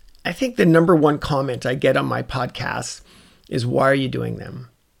I think the number one comment I get on my podcasts is, why are you doing them?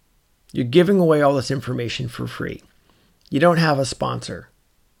 You're giving away all this information for free. You don't have a sponsor,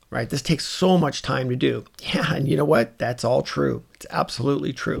 right? This takes so much time to do. Yeah, and you know what? That's all true. It's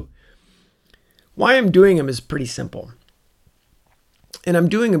absolutely true. Why I'm doing them is pretty simple. And I'm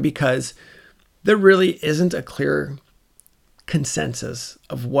doing them because there really isn't a clear consensus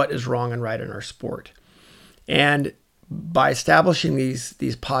of what is wrong and right in our sport. And by establishing these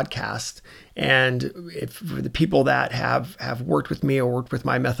podcasts, and if for the people that have worked with me or worked with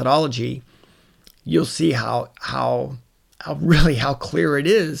my methodology, you'll see how clear it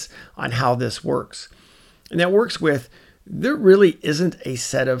is on how this works. And that works with, there really isn't a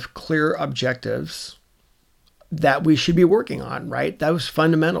set of clear objectives that we should be working on, right? Those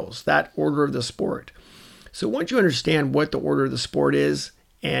fundamentals, that order of the sport. So once you understand what the order of the sport is,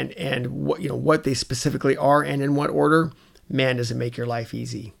 and what they specifically are and in what order, man, does it make your life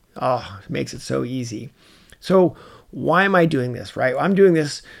easy. Oh, it makes it so easy. So why am I doing this, right? I'm doing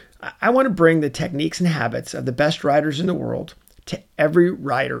this. I want to bring the techniques and habits of the best riders in the world to every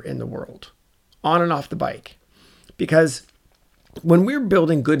rider in the world, on and off the bike. Because when we're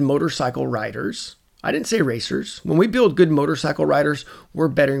building good motorcycle riders, I didn't say racers. When we build good motorcycle riders, we're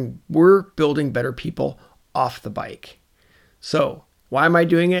building better people off the bike. So why am I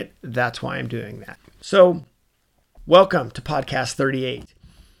doing it? That's why I'm doing that. So welcome to podcast 38.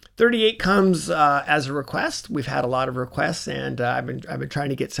 38 comes as a request. We've had a lot of requests, and I've been trying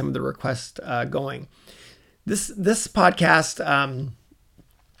to get some of the requests going. This podcast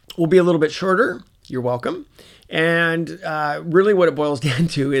will be a little bit shorter. You're welcome. And really what it boils down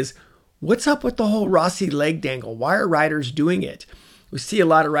to is, what's up with the whole Rossi leg dangle? Why are riders doing it? We see a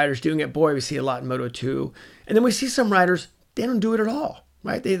lot of riders doing it. Boy, we see a lot in Moto2. And then we see some riders, they don't do it at all,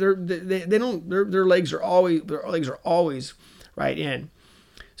 right? They don't. Their legs are always right in.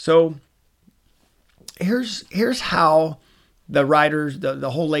 So here's how the riders,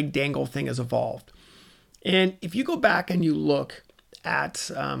 the whole leg dangle thing has evolved. And if you go back and you look at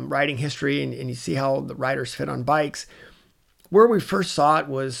riding history and you see how the riders fit on bikes, where we first saw it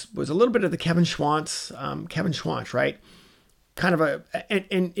was a little bit of the Kevin Schwantz, right? Kind of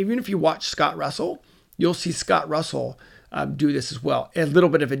and even if you watch Scott Russell, you'll see Scott Russell do this as well, a little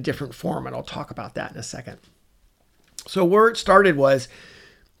bit of a different form, and I'll talk about that in a second. So where it started was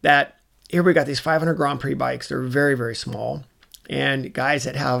that here we got these 500 Grand Prix bikes. They're very, very small, and guys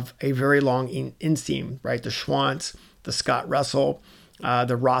that have a very long inseam, right? The Schwantz, the Scott Russell,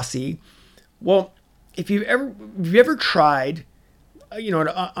 the Rossi. Well, if you've ever tried,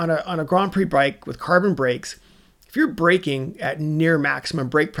 on a Grand Prix bike with carbon brakes, if you're braking at near maximum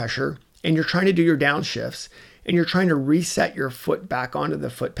brake pressure and you're trying to do your downshifts and you're trying to reset your foot back onto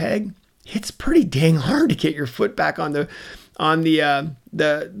the foot peg, it's pretty dang hard to get your foot back on the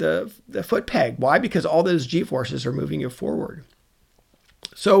foot peg. Why? Because all those G-forces are moving you forward.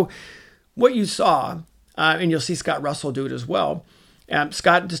 So what you saw, and you'll see Scott Russell do it as well.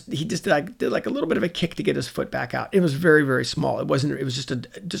 Scott did like a little bit of a kick to get his foot back out. It was very, very small. It was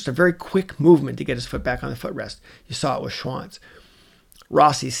just a very quick movement to get his foot back on the footrest. You saw it with Schwantz.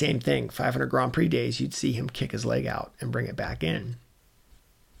 Rossi, same thing. 500 Grand Prix days, you'd see him kick his leg out and bring it back in.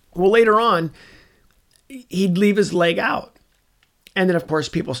 Well, later on, he'd leave his leg out. And then, of course,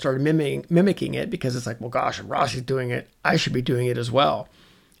 people started mimicking it because it's like, well, gosh, if Rossi's doing it, I should be doing it as well.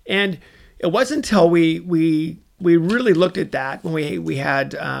 And it wasn't until we really looked at that when we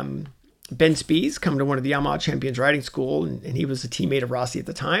had Ben Spies come to one of the Yamaha Champions Riding School, and he was a teammate of Rossi at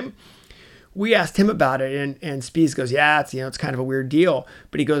the time. We asked him about it, and Spies goes, yeah, it's kind of a weird deal.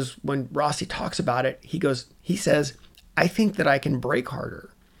 But he goes, when Rossi talks about it, he says, I think that I can brake harder.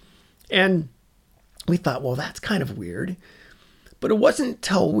 And we thought, well, that's kind of weird. But it wasn't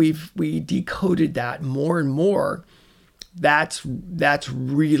until we decoded that more and more, that's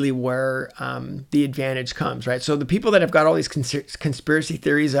really where the advantage comes, right? So the people that have got all these conspiracy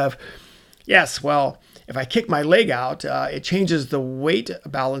theories of, yes, well, if I kick my leg out, it changes the weight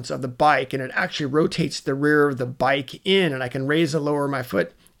balance of the bike, and it actually rotates the rear of the bike in, and I can raise and lower my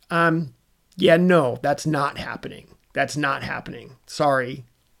foot. Yeah, no, that's not happening. That's not happening. Sorry.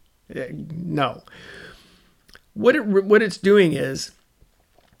 No. What it's doing is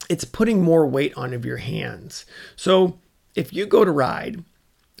it's putting more weight onto your hands. So if you go to ride,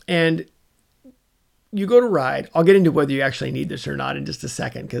 I'll get into whether you actually need this or not in just a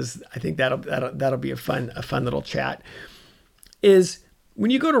second, because I think that'll be a fun little chat. Is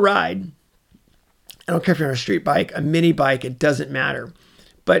when you go to ride, I don't care if you're on a street bike, a mini bike, it doesn't matter.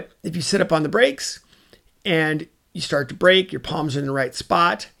 But if you sit up on the brakes and you start to brake, your palms are in the right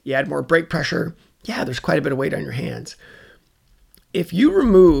spot, you add more brake pressure, yeah, there's quite a bit of weight on your hands. if you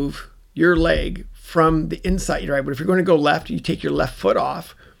remove your leg from the inside, right? But if you're going to go left, you take your left foot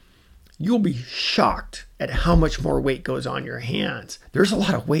off, you'll be shocked at how much more weight goes on your hands. There's a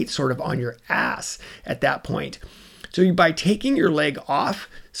lot of weight sort of on your ass at that point. So by taking your leg off,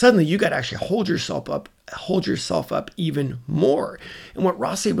 suddenly you got to actually hold yourself up even more. And what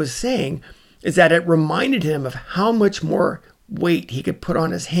Rossi was saying is that it reminded him of how much more weight he could put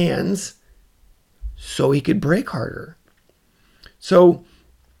on his hands so he could brake harder. So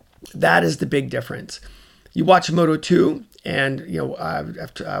that is the big difference. You watch Moto2, and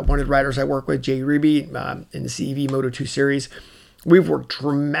one of the riders I work with, Jay Ruby, in the CEV Moto2 series, we've worked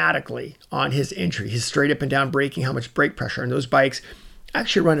dramatically on his entry, his straight up and down braking, how much brake pressure. And those bikes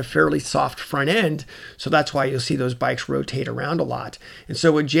actually run a fairly soft front end, so that's why you'll see those bikes rotate around a lot. And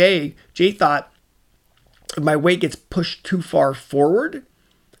so with Jay thought, if my weight gets pushed too far forward,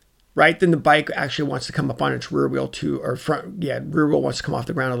 right, then the bike actually wants to come up on its rear wheel rear wheel wants to come off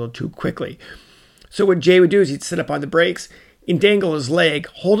the ground a little too quickly. So what Jay would do is he'd sit up on the brakes and dangle his leg,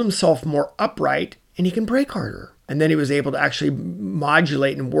 hold himself more upright, and he can brake harder. And then he was able to actually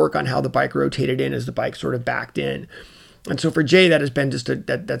modulate and work on how the bike rotated in as the bike sort of backed in. And so for Jay, that has been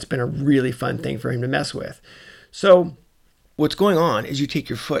that's been a really fun thing for him to mess with. So what's going on is you take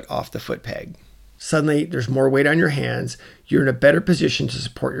your foot off the foot peg. Suddenly there's more weight on your hands. You're in a better position to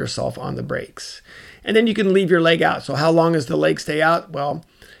support yourself on the brakes. And then you can leave your leg out. So how long does the leg stay out? Well,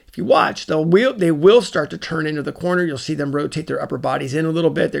 if you watch, they will start to turn into the corner. You'll see them rotate their upper bodies in a little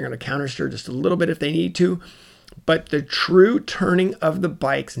bit. They're going to countersteer just a little bit if they need to. But the true turning of the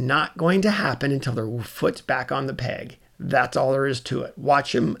bike's not going to happen until their foot's back on the peg. That's all there is to it.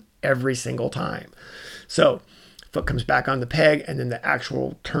 Watch them every single time. So foot comes back on the peg, and then the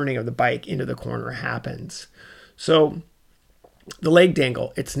actual turning of the bike into the corner happens. So the leg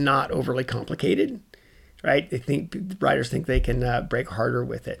dangle, it's not overly complicated, right? Riders think they can brake harder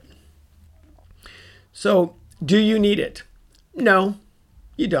with it. So do you need it? No,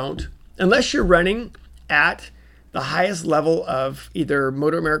 you don't. Unless you're running at the highest level of either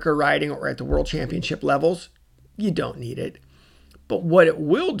Moto America riding or at the World Championship levels, you don't need it. But what it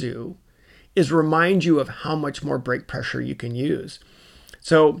will do is remind you of how much more brake pressure you can use.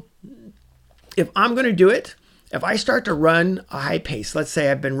 So if I'm going to do it, if I start to run a high pace, let's say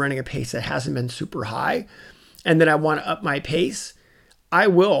I've been running a pace that hasn't been super high, and then I want to up my pace, I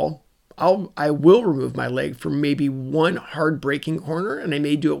will remove my leg from maybe one hard braking corner, and I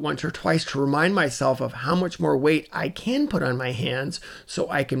may do it once or twice to remind myself of how much more weight I can put on my hands so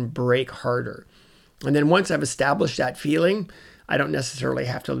I can brake harder. And then once I've established that feeling, I don't necessarily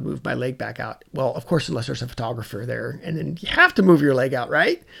have to move my leg back out. Well, of course, unless there's a photographer there, and then you have to move your leg out,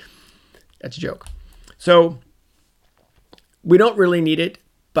 right? That's a joke. So we don't really need it,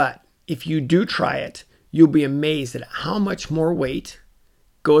 but if you do try it, you'll be amazed at how much more weight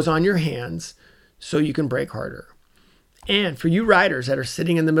goes on your hands so you can brake harder. And for you riders that are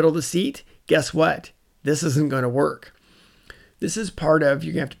sitting in the middle of the seat, guess what? This isn't going to work. This is part of,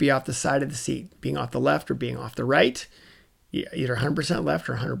 you're going to have to be off the side of the seat, being off the left or being off the right, either 100% left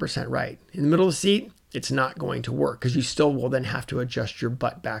or 100% right. In the middle of the seat, it's not going to work because you still will then have to adjust your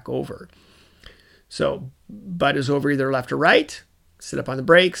butt back over. So butt is over either left or right, sit up on the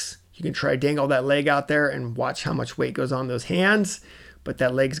brakes. You can try dangle that leg out there and watch how much weight goes on those hands, but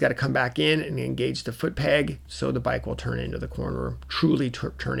that leg's got to come back in and engage the foot peg so the bike will turn into the corner, truly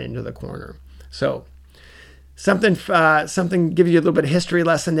turn into the corner. So something give you a little bit of history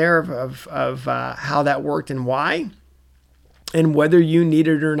lesson there of how that worked and why, and whether you need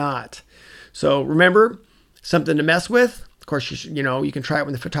it or not. So remember, something to mess with. Of course, you can try it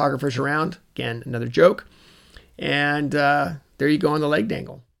when the photographer's around. Again, another joke. And there you go on the leg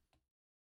dangle.